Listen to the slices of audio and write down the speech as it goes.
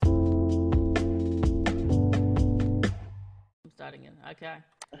Okay.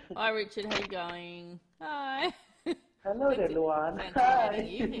 Hi, Richard. How you going? Hi. Hello there, Luan. Fancy meeting Hi.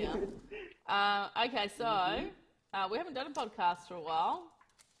 you here. Okay, so we haven't done a podcast for a while.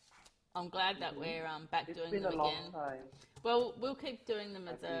 I'm glad that we're back It's doing been them a long again. time. Well, we'll keep doing them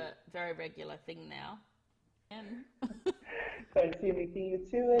as Agree. a very regular thing now. And Fancy meeting you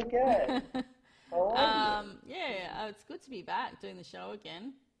too again. How are you? yeah, it's good to be back doing the show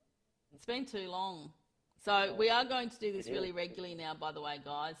again. It's been too long. So we are going to do It this is. really regularly now, by the way,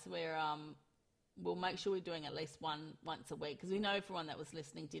 guys. We'll make sure we're doing at least once a week because we know everyone that was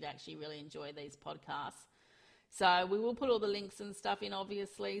listening did actually really enjoy these podcasts. So we will put all the links and stuff in,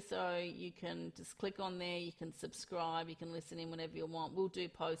 obviously, so you can just click on there, you can subscribe, you can listen in whenever you want. We'll do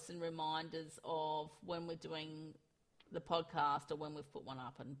posts and reminders of when we're doing the podcast or when we've put one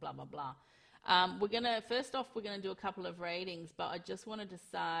up and blah, blah, blah. First off, we're going to do a couple of ratings, but I just wanted to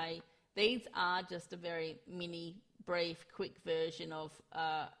say these are just a very mini, brief, quick version of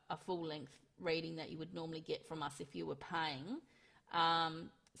a full-length reading that you would normally get from us if you were paying. And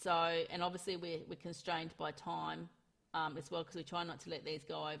obviously we're constrained by time as well because we try not to let these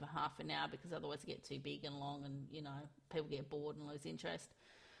go over half an hour because otherwise they get too big and long and, people get bored and lose interest.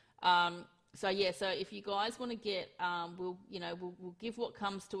 So if you guys want to get, we'll give what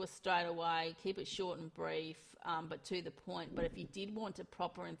comes to us straight away, keep it short and brief, but to the point. But if you did want a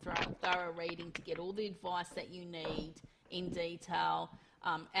proper and thorough reading to get all the advice that you need in detail,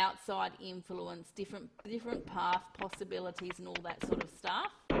 outside influence, different path possibilities and all that sort of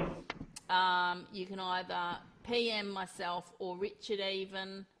stuff, you can either PM myself or Richard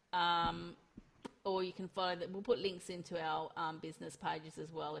even, or you can follow that. We'll put links into our business pages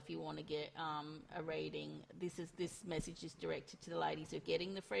as well if you want to get a reading. This message is directed to the ladies who are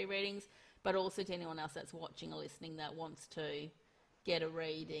getting the free readings, but also to anyone else that's watching or listening that wants to get a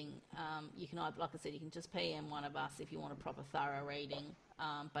reading. You can either, like I said, you can just PM one of us if you want a proper thorough reading,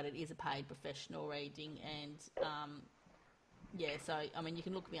 but it is a paid professional reading. And you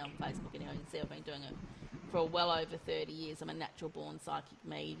can look me on Facebook anyway and see I've been doing it for well over 30 years. I'm a natural born psychic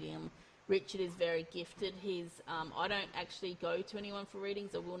medium. Richard is very gifted. I don't actually go to anyone for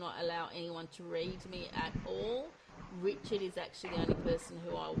readings. I will not allow anyone to read me at all. Richard is actually the only person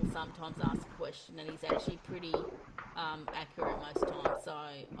who I will sometimes ask a question, and he's actually pretty accurate most times. So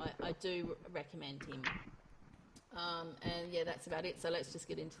I do recommend him. That's about it. So let's just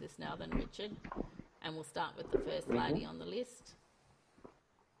get into this now then, Richard. And we'll start with the first lady on the list.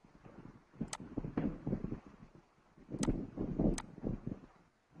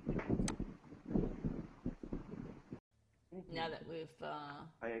 Now that we've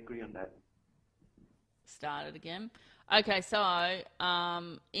I agree on that. started again. Okay, so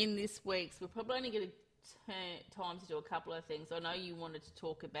in this week's, we're probably only going to time to do a couple of things. I know you wanted to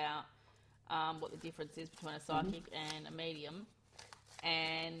talk about what the difference is between a psychic and a medium.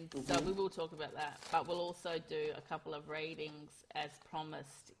 And so we will talk about that, but we'll also do a couple of readings as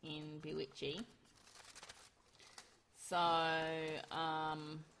promised in Bewitchy. So,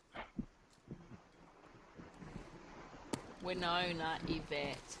 Winona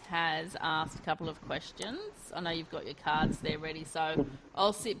Yvette has asked a couple of questions. I know you've got your cards there ready, so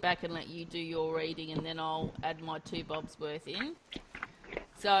I'll sit back and let you do your reading and then I'll add my 2 bobs worth in.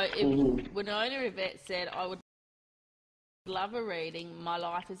 So, Winona Yvette said, I would love a reading. My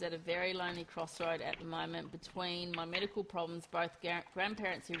life is at a very lonely crossroad at the moment between my medical problems. Both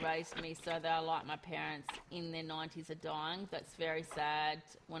grandparents who raised me, so they are like my parents, in their 90s are dying. That's very sad,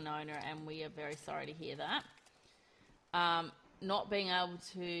 Winona, and we are very sorry to hear that. Not being able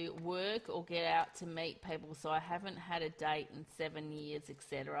to work or get out to meet people, so I haven't had a date in 7 years,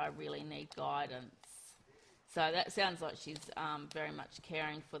 etc. I really need guidance. So that sounds like she's very much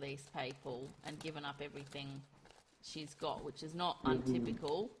caring for these people and given up everything she's got, which is not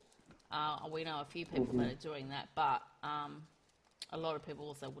untypical. We know a few people that are doing that, but a lot of people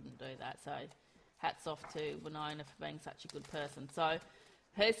also wouldn't do that. So hats off to Winona for being such a good person. So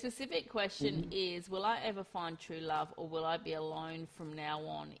her specific question is, will I ever find true love, or will I be alone from now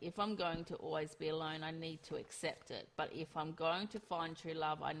on? If I'm going to always be alone, I need to accept it. But if I'm going to find true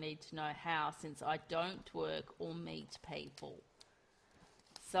love, I need to know how, since I don't work or meet people.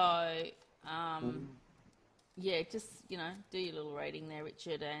 So just, do your little reading there,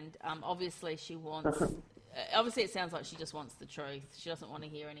 Richard. And obviously she wants, obviously it sounds like she just wants the truth. She doesn't want to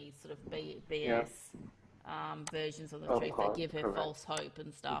hear any sort of BS versions of the truth that give her false hope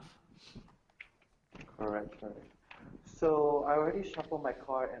and stuff. Correct. So I already shuffled my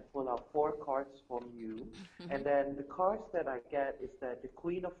card and pulled out 4 cards from you. And then the cards that I get is that the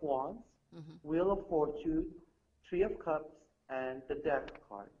Queen of Wands, Wheel of Fortune, 3 of Cups, and the Death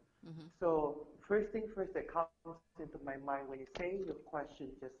card. So first thing first that comes into my mind when you say your question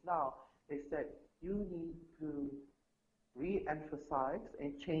just now is that you need to re-emphasize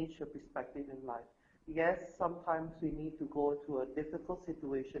and change your perspective in life. Yes, sometimes we need to go through a difficult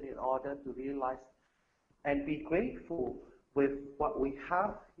situation in order to realize and be grateful with what we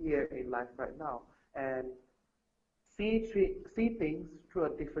have here in life right now and see things through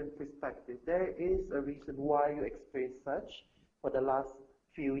a different perspective. There is a reason why you experience such for the last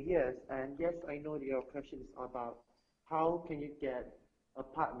few years. And yes, I know that your question is about how can you get a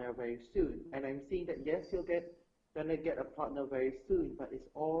partner very soon. And I'm seeing that yes, gonna get a partner very soon, but it's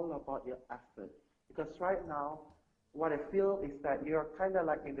all about your effort. Because right now, what I feel is that you're kind of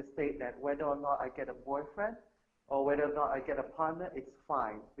like in the state that whether or not I get a boyfriend or whether or not I get a partner, it's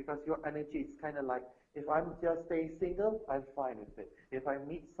fine because your energy is kind of like if I'm just staying single, I'm fine with it. If I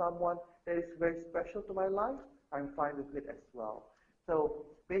meet someone that is very special to my life, I'm fine with it as well. So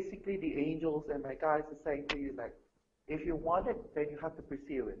basically, the angels and my guides are saying to you like, if you want it, then you have to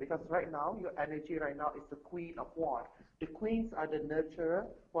pursue it. Because right now, your energy right now is the Queen of Wands. The queens are the nurturer,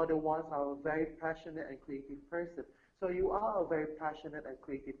 while the wands are a very passionate and creative person. So you are a very passionate and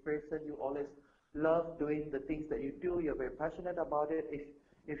creative person. You always love doing the things that you do. You're very passionate about it.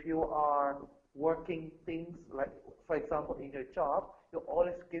 If you are working things like, for example, in your job, you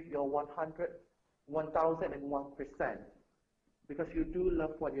always give your 1001% because you do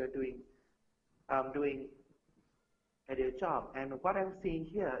love what you're doing at your job. And what I'm seeing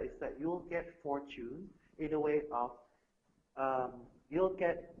here is that you'll get fortune in a way of you'll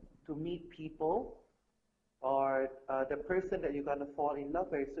get to meet people or the person that you're going to fall in love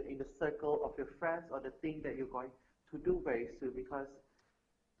very soon in the circle of your friends or the thing that you're going to do very soon. Because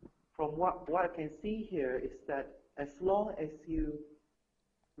from what I can see here is that as long as you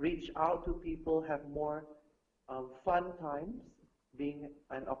reach out to people, have more fun times, being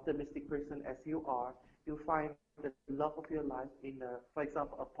an optimistic person as you are, you find the love of your life in, for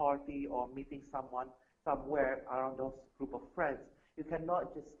example, a party or meeting someone somewhere around those group of friends. You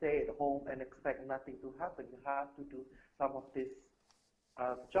cannot just stay at home and expect nothing to happen. You have to do some of this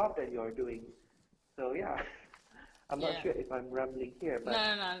job that you're doing. So yeah, I'm not Yeah. sure if I'm rambling here, No, but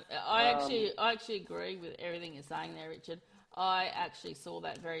no, no. I actually agree with everything you're saying there, Richard. I actually saw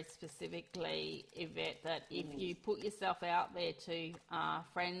that very specifically, Yvette, that if you put yourself out there to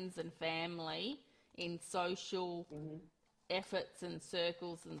friends and family in social efforts and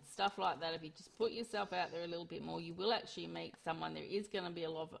circles and stuff like that, if you just put yourself out there a little bit more, you will actually meet someone. There is going to be a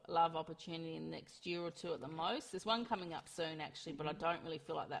love opportunity in the next year or two at the most. There's one coming up soon, actually, but I don't really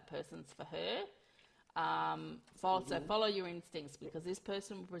feel like that person's for her. So follow your instincts because this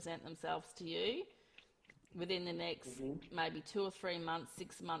person will present themselves to you within the next maybe 2 or 3 months,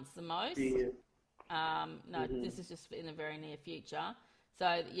 6 months the most. No, this is just in the very near future.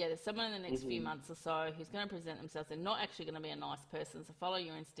 So yeah, there's someone in the next few months or so who's going to present themselves. They're not actually going to be a nice person, so follow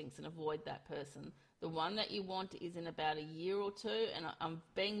your instincts and avoid that person. The one that you want is in about a year or two, and I'm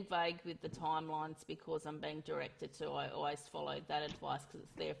being vague with the timelines because I'm being directed to. I always follow that advice because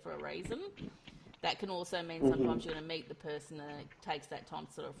it's there for a reason. That can also mean sometimes you're going to meet the person and it takes that time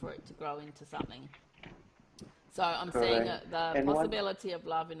sort of for it to grow into something. So I'm seeing the possibility of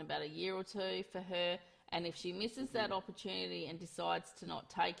love in about a year or two for her. And if she misses that opportunity and decides to not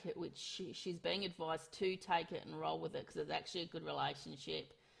take it, which she's being advised to take it and roll with it because it's actually a good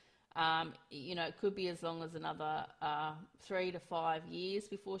relationship, it could be as long as another 3 to 5 years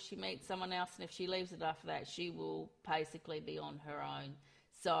before she meets someone else. And if she leaves it after that, she will basically be on her own.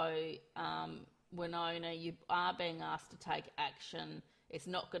 So, Winona, you are being asked to take action. It's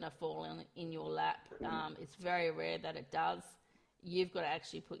not going to fall in your lap. It's very rare that it does. You've got to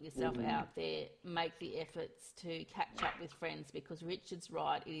actually put yourself out there, make the efforts to catch up with friends because Richard's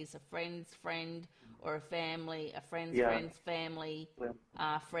right. It is a friend's friend or a family, a friend's friend's family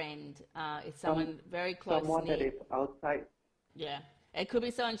friend. It's someone very close. Someone that is outside. Yeah. It could be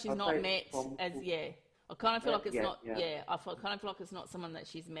someone she's not met as, I kind of feel like it's not, I kind of feel like it's not someone that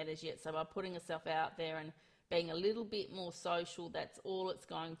she's met as yet. So by putting herself out there and being a little bit more social, that's all it's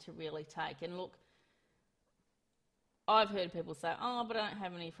going to really take. And look, I've heard people say, but I don't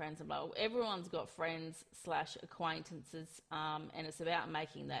have any friends. And blah. Everyone's got friends / acquaintances, and it's about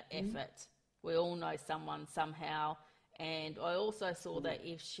making that effort. We all know someone somehow. And I also saw that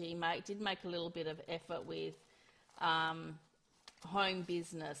if she did make a little bit of effort with home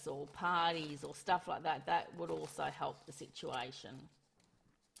business or parties or stuff like that, that would also help the situation.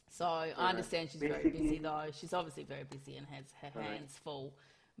 So I understand she's very busy though. She's obviously very busy and has her hands full.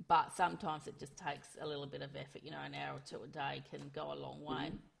 But sometimes it just takes a little bit of effort. An hour or two a day can go a long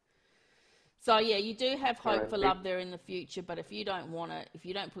way. So yeah, you do have All hope right. for love there in the future, but if you don't want it, if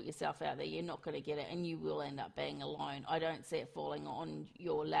you don't put yourself out there, you're not going to get it, and you will end up being alone. I don't see it falling on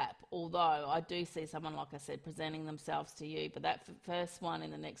your lap, although I do see someone, like I said, presenting themselves to you. But that first one in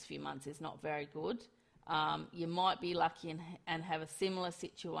the next few months is not very good. You might be lucky and have a similar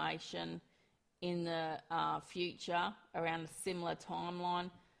situation in the future around a similar timeline.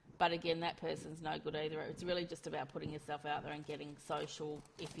 But again, that person's no good either. It's really just about putting yourself out there and getting social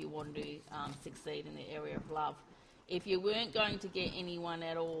if you want to succeed in the area of love. If you weren't going to get anyone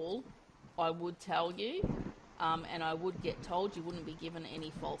at all, I would tell you, and I would get told. You wouldn't be given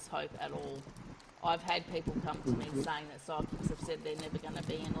any false hope at all. I've had people come to me saying that psychics have said they're never going to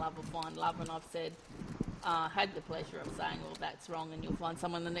be in love or find love, and I've said, had the pleasure of saying, well, that's wrong, and you'll find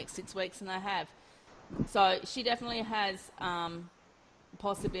someone in the next 6 weeks, and they have. So she definitely has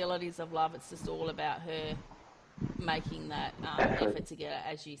possibilities of love. It's just all about her making that effort to get it,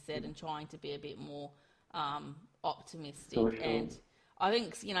 as you said, and trying to be a bit more optimistic. Social. And I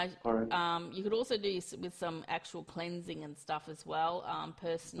think, All right. you could also do with some actual cleansing and stuff as well,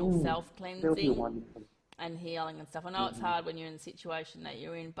 personal That would be self-cleansing wonderful. and healing and stuff. I know it's hard when you're in the situation that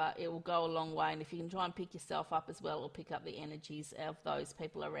you're in, but it will go a long way. And if you can try and pick yourself up as well, or pick up the energies of those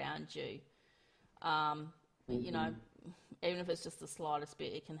people around you, you know, even if it's just the slightest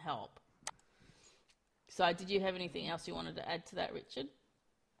bit, it can help. So did you have anything else you wanted to add to that, Richard?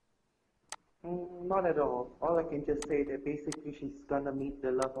 Not at all. All I can just say that basically she's gonna meet the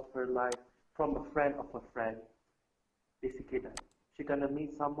love of her life from a friend of a friend. Basically that. She's gonna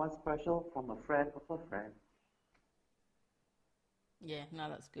meet someone special from a friend of a friend. Yeah, no,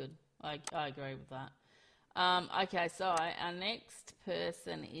 that's good. I agree with that. Okay, so our next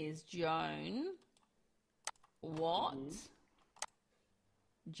person is Joan Watt. Can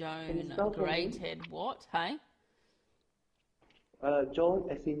you Joan spell her name? Greathead Watt, hey? Joan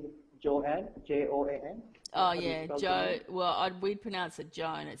as in Joanne, Joan. Oh, How do you yeah, spell the Joe. name? Well, we'd pronounce it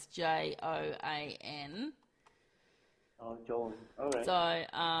Joan. It's Joan. Oh, Joan. All right. So,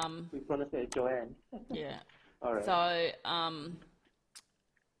 We pronounce it Joanne. yeah. All right. So,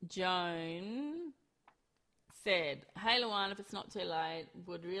 Joan said, "Hey, Luan, if it's not too late,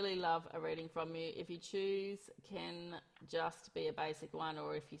 would really love a reading from you. If you choose, can just be a basic one,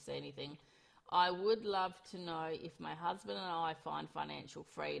 or if you see anything. I would love to know if my husband and I find financial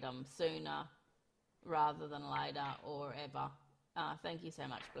freedom sooner rather than later or ever. Thank you so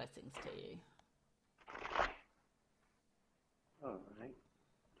much. Blessings to you." All right.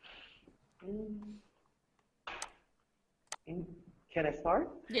 Mm, can I start?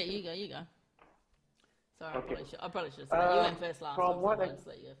 Yeah, you go. Sorry, Okay. I probably should have said that. You went first last From time, so what I'll I just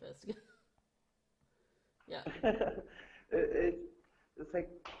let you go first. Yeah. it's like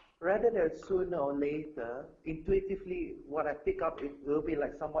rather than sooner or later, intuitively, what I pick up it will be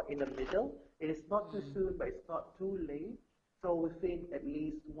like somewhat in the middle. It is not too soon, but it's not too late. So within at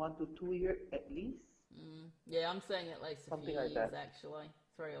least 1 to 2 years, at least. Yeah, I'm saying at least a Something few like years, that. actually.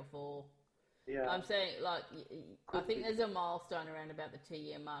 3 or 4. Yeah. I'm saying, like, I Could think be. there's a milestone around about the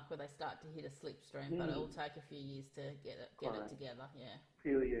 2-year mark where they start to hit a slipstream, but it'll take a few years to get it Correct. together. Yeah.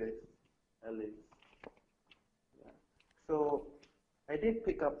 Few years, at least. Yeah. So I did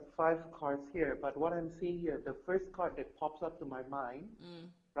pick up 5 cards here, but what I'm seeing here, the first card that pops up to my mind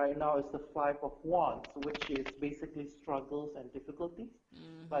right now is the 5 of Wands, which is basically struggles and difficulties.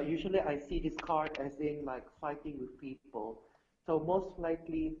 But usually I see this card as in like fighting with people. So most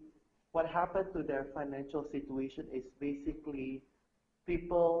likely what happened to their financial situation is basically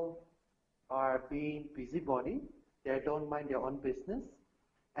people are being busybody. They don't mind their own business.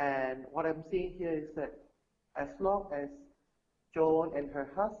 And what I'm seeing here is that as long as Joan and her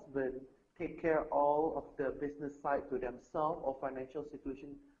husband take care all of the business side to themselves or financial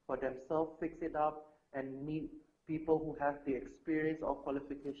situation for themselves, fix it up, and meet people who have the experience or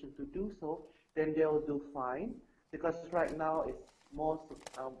qualification to do so, then they'll do fine. Because right now it's most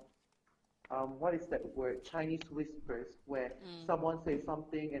what is that word? Chinese whispers, where someone says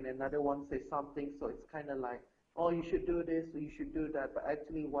something and another one says something. So it's kind of like, oh, you should do this, or you should do that. But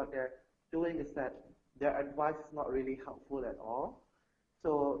actually, what they're doing is that their advice is not really helpful at all.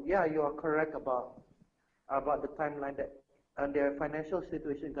 So yeah, you are correct about the timeline that their financial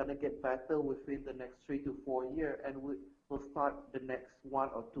situation gonna get better within the next 3 to 4 years, and will start the next 1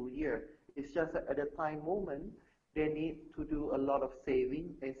 or 2 years. It's just that at the time moment, they need to do a lot of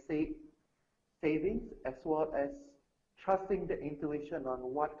savings as well as trusting the intuition on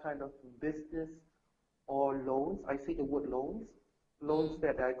what kind of business or loans. I see the word loans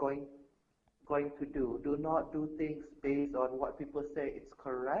that are going to do. Do not do things based on what people say it's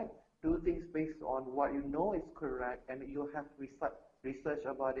correct. Do things based on what you know is correct, and you have research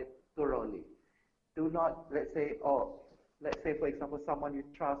about it thoroughly. Do not, let's say, for example, someone you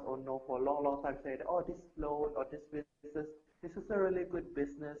trust or know for a long, long time say, oh, this loan or this business, this is a really good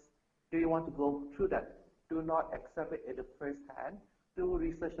business. Do you want to go through that? Do not accept it at the first hand. Do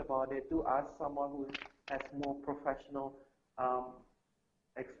research about it. Do ask someone who has more professional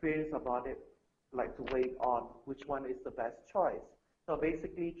experience about it, like to weigh on which one is the best choice. So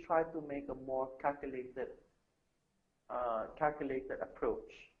basically, try to make a more calculated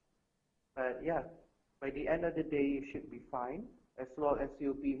approach. But yeah, by the end of the day, you should be fine as long as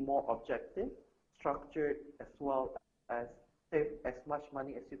you be more objective, structured, as well as save as much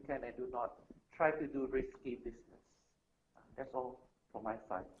money as you can and do not try to do risky business. That's all from my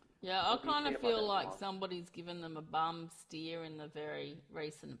side. Yeah, I What do you kind say of about feel that, like Mark? somebody's given them a bum steer in the very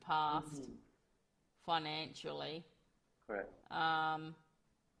recent past financially. Correct.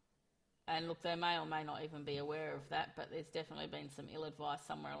 And look, they may or may not even be aware of that, but there's definitely been some ill advice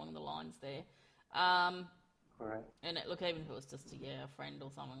somewhere along the lines there. Correct. And look, even if it was just a friend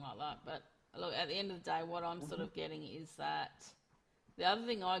or something like that. But look, at the end of the day, what I'm sort of getting is that the other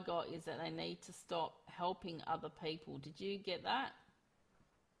thing I got is that they need to stop helping other people. Did you get that?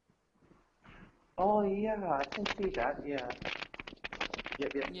 Oh yeah, I can see that. Yeah.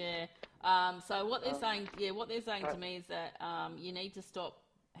 Yep. Yep. Yeah. So what they're saying, to right. me is that you need to stop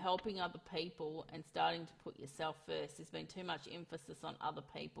helping other people and starting to put yourself first. There's been too much emphasis on other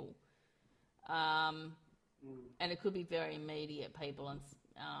people, and it could be very immediate people, and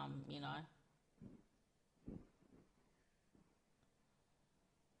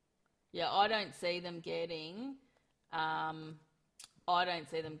Yeah, I don't see them getting. I don't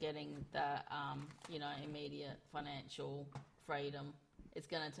see them getting the immediate financial freedom. It's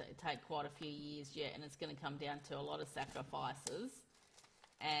going to take quite a few years yet, and it's going to come down to a lot of sacrifices.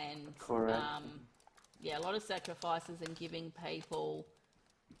 And Correct. a lot of sacrifices and giving people,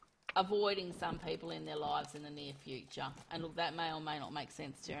 avoiding some people in their lives in the near future. And look, that may or may not make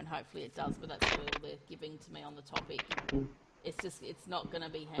sense to you, and hopefully it does, but that's all they're giving to me on the topic. It's not going to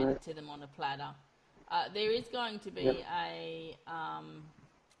be handed to them on a platter. There is going to be a,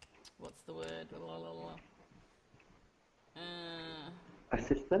 what's the word?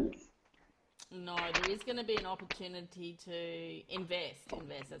 Assistance? No, there is going to be an opportunity to invest,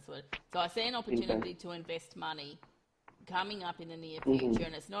 that's what. So I see an opportunity to invest money coming up in the near future,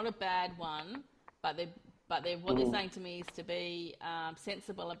 and it's not a bad one, but what they're saying to me is to be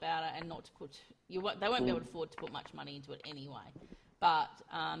sensible about it and not to put, they won't be able to afford to put much money into it anyway. But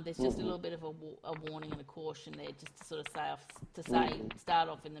there's just a little bit of a warning and a caution there, just to sort of start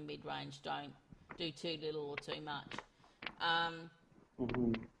off in the mid-range. Don't do too little or too much.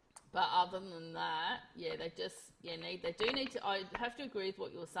 But other than that, they do need to. I have to agree with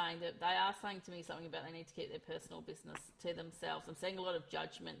what you're saying, that they are saying to me something about they need to keep their personal business to themselves. I'm seeing a lot of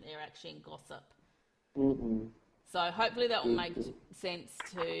judgment there, actually, and gossip. So hopefully that will make sense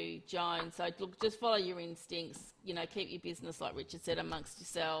to Joan. So look, just follow your instincts. Keep your business, like Richard said, amongst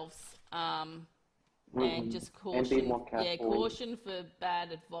yourselves, and just caution. And be more careful. Caution for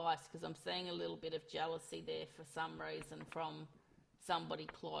bad advice, because I'm seeing a little bit of jealousy there for some reason from somebody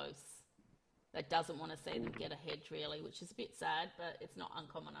close that doesn't want to see them get ahead, really, which is a bit sad, but it's not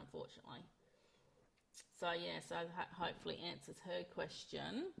uncommon, unfortunately. So hopefully answers her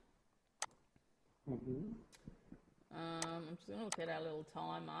question. I'm just going to look at our little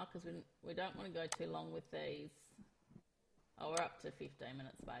timer, because we don't want to go too long with these. Oh, we're up to 15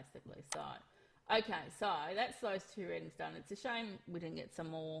 minutes basically. So that's those two readings done. It's a shame we didn't get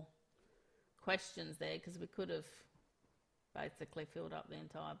some more questions there, because we could have basically filled up the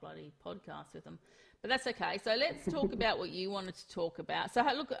entire bloody podcast with them. But that's okay. So let's talk about what you wanted to talk about. So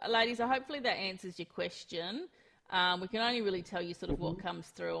look, ladies, hopefully that answers your question. We can only really tell you sort of what comes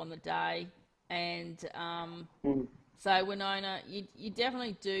through on the day. And so, Winona, you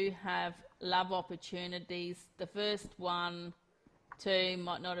definitely do have love opportunities. The first 1, 2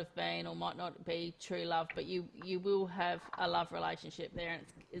 might not have been or might not be true love, but you will have a love relationship there, and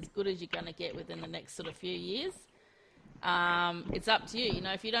it's as good as you're going to get within the next sort of few years. It's up to you.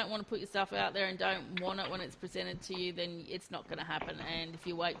 If you don't want to put yourself out there and don't want it when it's presented to you, then it's not going to happen. And if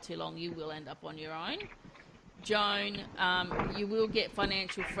you wait too long, you will end up on your own. Joan, you will get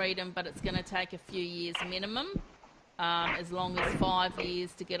financial freedom, but it's going to take a few years minimum. As long as 5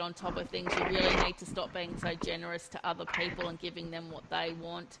 years to get on top of things. You really need to stop being so generous to other people and giving them what they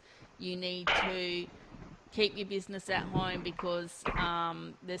want. You need to keep your business at home, because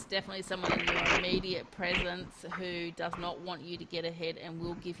there's definitely someone in your immediate presence who does not want you to get ahead and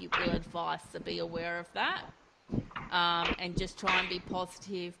will give you ill advice, so be aware of that. and just try and be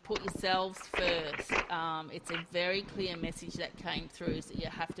positive. Put yourselves first. It's a very clear message that came through, is that you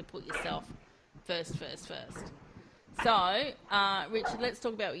have to put yourself first. So, Richard, let's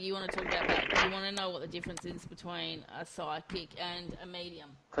talk about what you want to talk about. You want to know what the difference is between a psychic and a medium.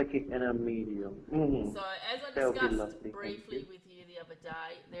 Psychic and a medium. So, as I discussed briefly with you the other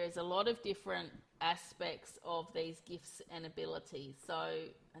day, there's a lot of different aspects of these gifts and abilities. So,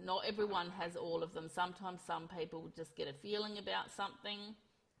 not everyone has all of them. Sometimes some people just get a feeling about something.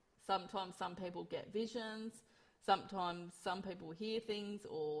 Sometimes some people get visions. Sometimes some people hear things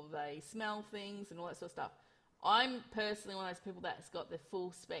or they smell things and all that sort of stuff. I'm personally one of those people that's got the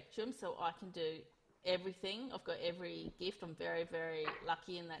full spectrum, so I can do everything. I've got every gift. I'm very, very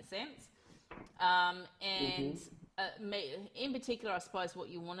lucky in that sense. In particular, I suppose what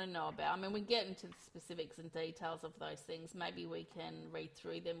you want to know about, I mean, we get into the specifics and details of those things. Maybe we can read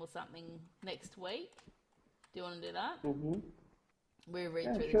through them or something next week. Do you want to do that? We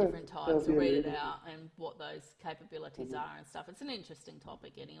read through the different types, we'll read it out and what those capabilities are and stuff. It's an interesting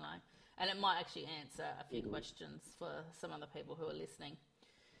topic anyway. And it might actually answer a few questions for some other people who are listening.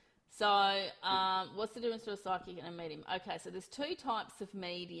 So, what's the difference between a psychic and a medium? Okay, so there's two types of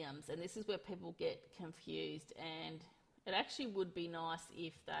mediums, and this is where people get confused. And it actually would be nice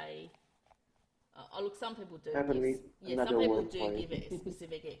if they... look, some people do give it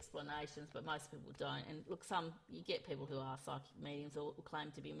specific explanations, but most people don't. And look, you get people who are psychic mediums or claim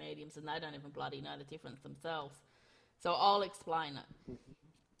to be mediums, and they don't even bloody know the difference themselves. So I'll explain it.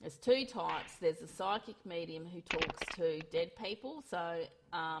 There's two types. There's a psychic medium who talks to dead people. So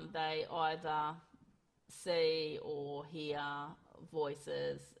they either see or hear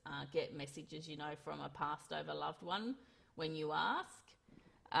voices, get messages, from a passed over loved one when you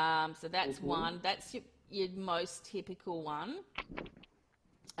ask. So that's one. That's your most typical one.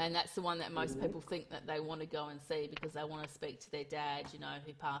 And that's the one that most people think that they want to go and see because they want to speak to their dad,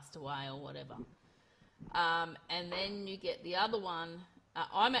 who passed away or whatever. And then you get the other one.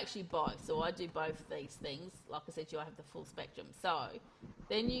 I'm actually both, so I do both these things. Like I said, I have the full spectrum. So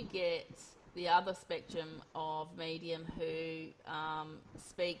then you get the other spectrum of medium who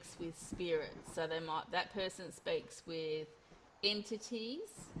speaks with spirits. So that person speaks with entities,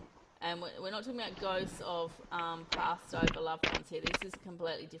 and we're not talking about ghosts of passed over loved ones here. This is a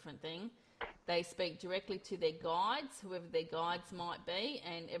completely different thing. They speak directly to their guides, whoever their guides might be,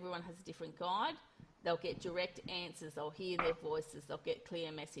 and everyone has a different guide. They'll get direct answers, they'll hear their voices, they'll get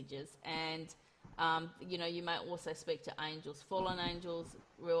clear messages. And, you may also speak to angels, fallen angels,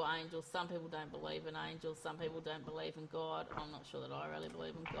 real angels. Some people don't believe in angels, some people don't believe in God. I'm not sure that I really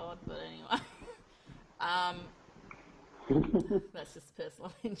believe in God, but anyway. That's just personal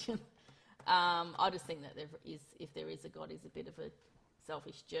opinion. I just think that if there is a God, he's a bit of a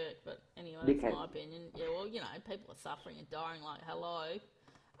selfish jerk. But anyway, that's my opinion. Yeah, well, people are suffering and dying like hello.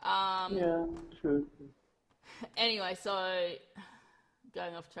 Yeah, true. Anyway, so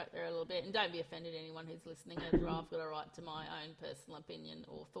going off track there a little bit, and don't be offended anyone who's listening. I've got a right to my own personal opinion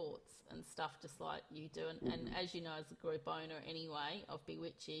or thoughts and stuff, just like you do. And as you know, as a group owner anyway of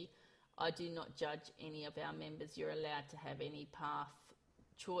Bewitchy, I do not judge any of our members. You're allowed to have any path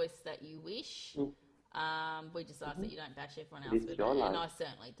choice that you wish. We just ask that you don't bash everyone else with it, and I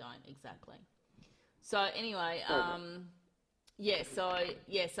certainly don't, exactly. So anyway, so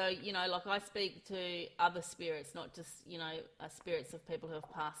like I speak to other spirits, not just, spirits of people who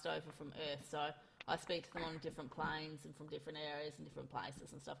have passed over from Earth. So I speak to them on different planes and from different areas and different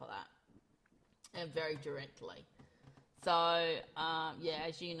places and stuff like that, and very directly. So,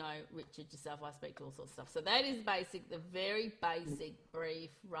 as you know, Richard, yourself, I speak to all sorts of stuff. So that is the very basic, brief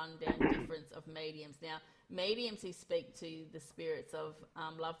rundown difference of mediums. Now, mediums who speak to the spirits of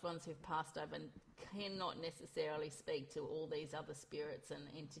loved ones who've passed over cannot necessarily speak to all these other spirits and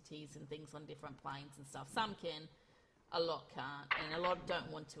entities and things on different planes and stuff. Some can, a lot can't, and a lot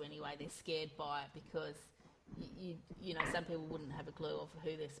don't want to anyway. They're scared by it because some people wouldn't have a clue of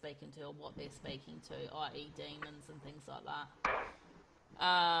who they're speaking to or what they're speaking to, i.e. demons and things like that.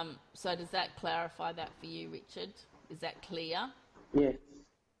 So does that clarify that for you, Richard? Is that clear? Yes,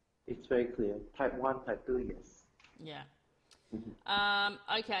 it's very clear. Type 1, type 2, yes. Yeah.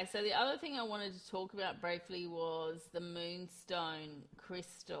 Okay, so the other thing I wanted to talk about briefly was the moonstone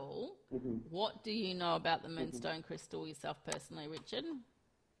crystal. What do you know about the moonstone crystal yourself personally, Richard?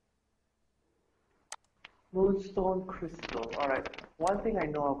 Moonstone crystal. All right. One thing I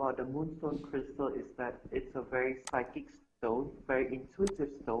know about the moonstone crystal is that it's a very psychic stone, very intuitive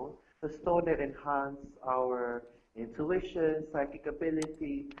stone, a stone that enhances our intuition, psychic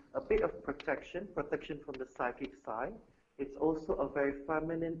ability, a bit of protection from the psychic side. It's also a very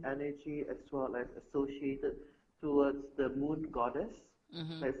feminine energy as well as associated towards the moon goddess.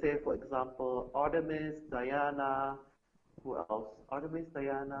 Let's say, for example, Artemis, Diana, who else? Artemis,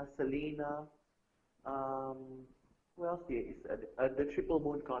 Diana, Selena, um, who else here is the triple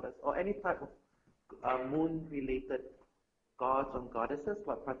moon goddess, or any type of moon-related gods or goddesses,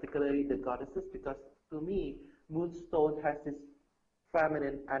 but particularly the goddesses, because to me, moonstone has this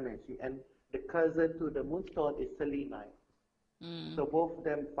feminine energy, and the cousin to the moonstone is selenite. So both of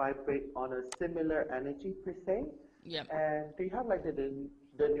them vibrate on a similar energy per se. Yep. And do you have like the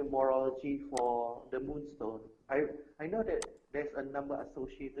numerology for the moonstone? I know that there's a number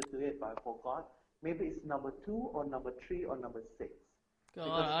associated to it, but I forgot. Maybe it's number 2 or number 3 or number 6. God,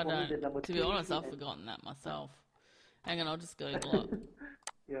 Because I for me, the don't. number To be 3 honest, I've and forgotten that myself. Hang on, I'll just Google it.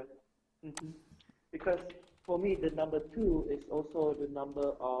 yeah. Because for me, the number 2 is also the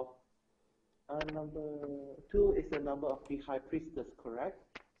number of number 2 is the number of the high priestess, correct?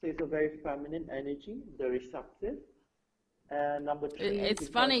 So it's a very feminine energy, the receptive. And number 3, It's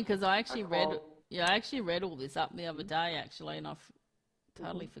because funny because I actually read, call, yeah, I actually read all this up the other day actually, and I've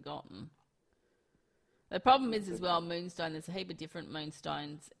totally forgotten. The problem is as well, moonstone. There's a heap of different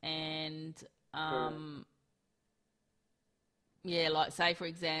moonstones, and yeah, like say for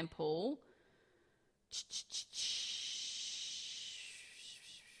example,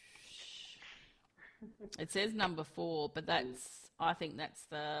 it says number 4, but I think that's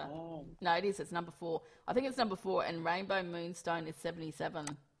the no, it is. It's number 4. I think it's number 4, and rainbow moonstone is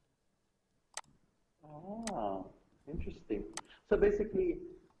 77. Ah, interesting. So basically,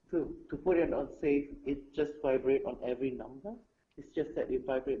 to put it on safe, it just vibrate on every number. It's just that it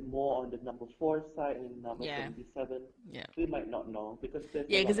vibrate more on the number 4 side and number 77. Yeah. We might not know because there's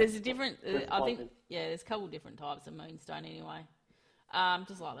a different. I think respondents. there's a couple different types of moonstone anyway.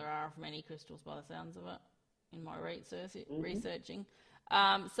 Just like there are of many crystals by the sounds of it in my researching.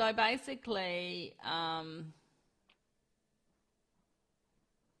 So basically,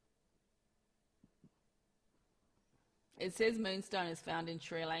 it says moonstone is found in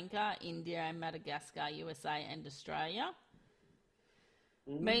Sri Lanka, India, and Madagascar, USA, and Australia.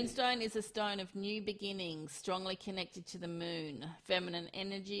 Moonstone is a stone of new beginnings, strongly connected to the moon, feminine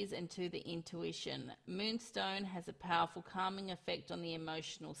energies, and to the intuition. Moonstone has a powerful calming effect on the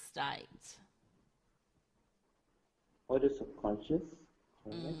emotional state. Or the subconscious.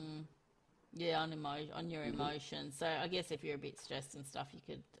 Yeah, on your emotions. So I guess if you're a bit stressed and stuff, you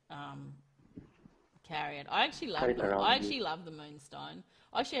could carry it. I actually love the moonstone.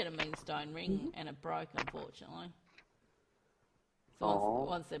 I actually had a moonstone ring and it broke, unfortunately. So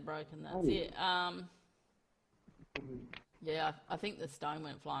once they're broken, that's it. Yeah, I think the stone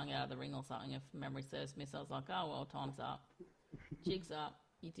went flying out of the ring or something, if memory serves me. So I was like, oh, well, time's up. Jig's up.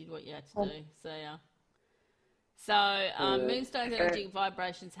 You did what you had to do. See ya. So, moonstone's energetic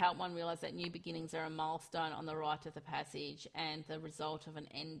vibrations help one realise that new beginnings are a milestone on the rite of the passage and the result of an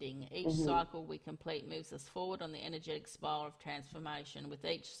ending. Each cycle we complete moves us forward on the energetic spiral of transformation. With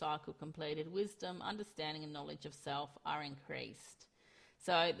each cycle completed, wisdom, understanding and knowledge of self are increased.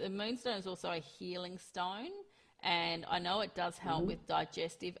 So the moonstone is also a healing stone, and I know it does help with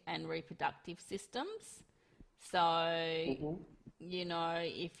digestive and reproductive systems. So, you know,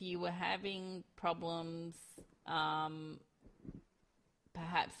 if you were having problems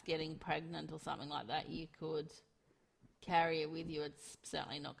perhaps getting pregnant or something like that, you could carry it with you. It's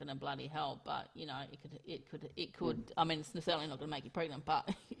certainly not going to bloody help, but you know, it could. I mean, it's certainly not going to make you pregnant, but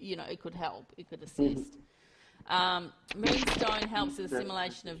you know, it could help. It could assist. Moonstone helps with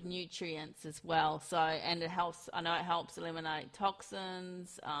assimilation of nutrients as well. So, and it helps. I know it helps eliminate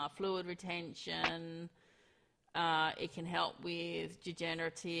toxins, fluid retention. It can help with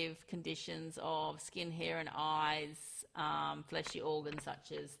degenerative conditions of skin, hair, and eyes, fleshy organs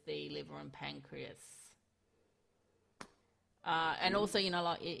such as the liver and pancreas. And also, you know,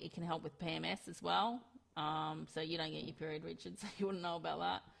 like it can help with PMS as well. So you don't get your period, Richard, so you wouldn't know about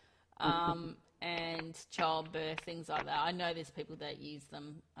that. And childbirth, things like that. I know there's people that use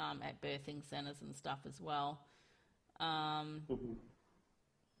them at birthing centres and stuff as well.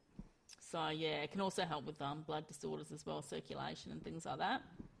 So, yeah, it can also help with blood disorders as well, circulation and things like that.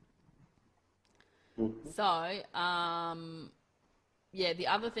 So, yeah, the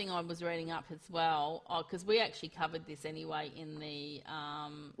other thing I was reading up as well, because we actually covered this anyway in the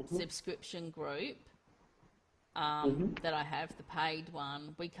subscription group that I have, the paid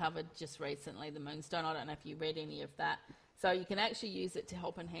one. We covered just recently the Moonstone. I don't know if you read any of that. So you can actually use it to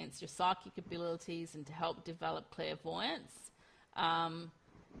help enhance your psychic abilities and to help develop clairvoyance.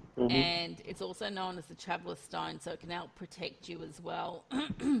 And it's also known as the Traveller Stone, so it can help protect you as well.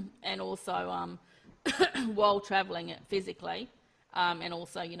 And also while travelling it physically, and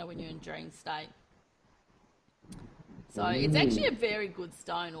also, you know, when you're in dream state. So it's actually a very good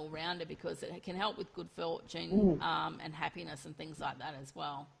stone all rounder because it can help with good fortune and happiness and things like that as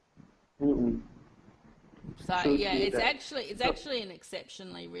well. Mm-mm. So So yeah, true it's that. actually an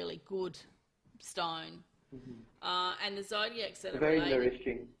exceptionally really good stone. And the zodiacs that are Very related,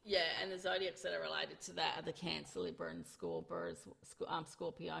 nourishing. yeah, and the zodiacs that are related to that are the Cancer, Libra, and Scorpio,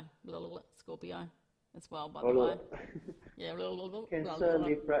 Scorpio as well. By the way, yeah, Cancer,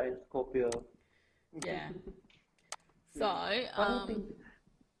 Libra, and Scorpio. yeah. So Funny thing,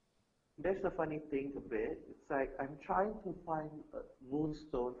 there's a funny thing a bit. It's like I'm trying to find a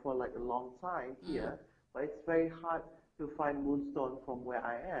moonstone for like a long time here, but it's very hard to find moonstone from where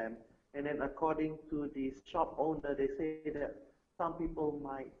I am. And then according to the shop owner, they say that some people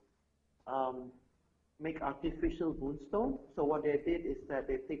might um, make artificial moonstone. So what they did is that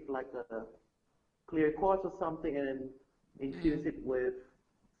they take like a clear quartz or something and then infuse it with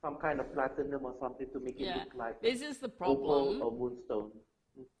some kind of platinum or something to make it yeah, look like this is the opal problem. or moonstone.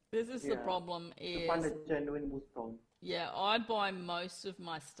 This is the Yeah, problem to find is a genuine moonstone. yeah, I buy most of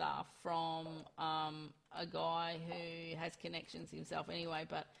my stuff from a guy who has connections himself anyway,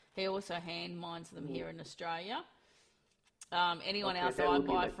 but he also hand mines them here in Australia. Anyone Okay, else that I would be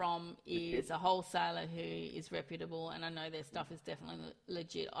buy like from legit. is a wholesaler who is reputable, and I know their stuff is definitely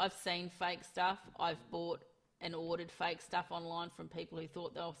legit. I've seen fake stuff. I've bought and ordered fake stuff online from people who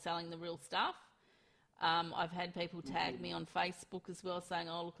thought they were selling the real stuff. I've had people tag me on Facebook as well saying,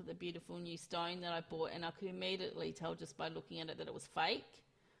 oh, look at the beautiful new stone that I bought, and I could immediately tell just by looking at it that it was fake.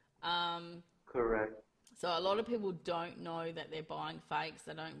 Correct. So a lot of people don't know that they're buying fakes.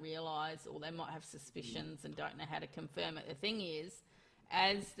 They don't realise, or they might have suspicions and don't know how to confirm it. The thing is,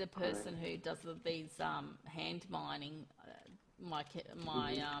 as the person who does these hand mining, my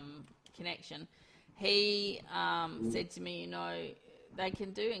connection, he said to me, you know, they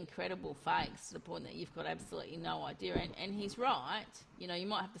can do incredible fakes to the point that you've got absolutely no idea. And he's right. You know, you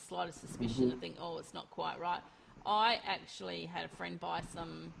might have the slightest suspicion and think, oh, it's not quite right. I actually had a friend buy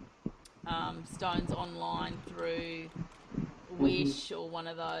some stones online through Wish or one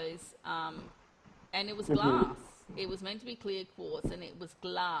of those, and it was glass. It was meant to be clear quartz, and it was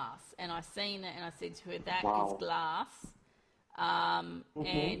glass. And I seen it, and I said to her, "That is glass." And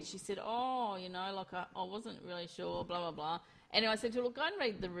she said, "Oh, you know, like I wasn't really sure." Blah blah blah. And I said to her, "Look, go and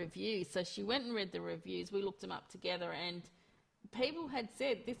read the reviews." So she went and read the reviews. We looked them up together, and people had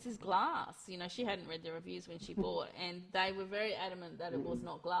said this is glass. You know, she hadn't read the reviews when she bought, and they were very adamant that it was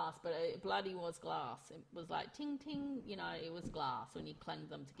not glass, but it bloody was glass. It was like ting ting, you know, it was glass when you clanged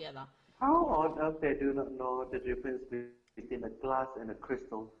them together. How on earth they do not know the difference between a glass and a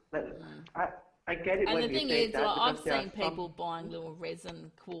crystal? I get it And when the you thing say is, that like, I've because there are seen some people buying little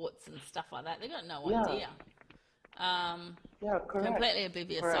resin quartz and stuff like that. They've got no yeah idea. correct Completely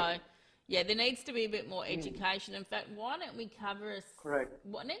oblivious. correct So, yeah, there needs to be a bit more education. In fact, why don't we cover correct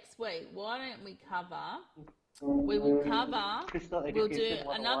next week? Why don't we cover? We will cover. crystal We'll do education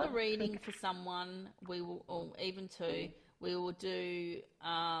another 101. reading for someone. We will, or even two. We will do.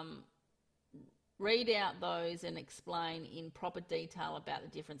 Read out those and explain in proper detail about the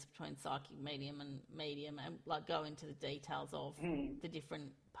difference between psychic medium and medium, and like go into the details of the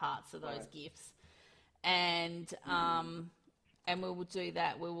different parts of those gifts. And we will do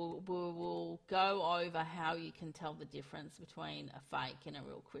that. We will go over how you can tell the difference between a fake and a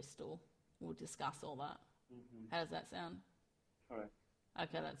real crystal. We'll discuss all that. How does that sound? Correct.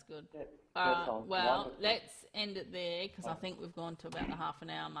 Okay, that's good. That sounds Well, wonderful. let's end it there because I think we've gone to about the half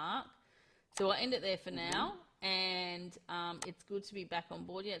an hour mark. So I'll end it there for now, and it's good to be back on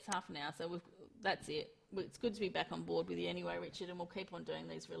board. Yeah, it's half an hour, so that's it. It's good to be back on board with you anyway, Richard, and we'll keep on doing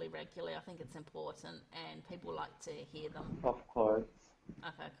these really regularly. I think it's important, and people like to hear them. Of course.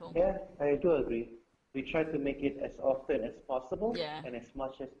 Okay, cool. Yeah, I do agree. We try to make it as often as possible Yeah. and as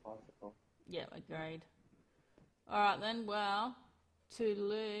much as possible. Yeah, agreed. All right then, well,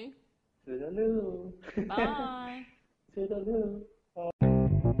 toodaloo. Toodaloo. Bye. Toodaloo.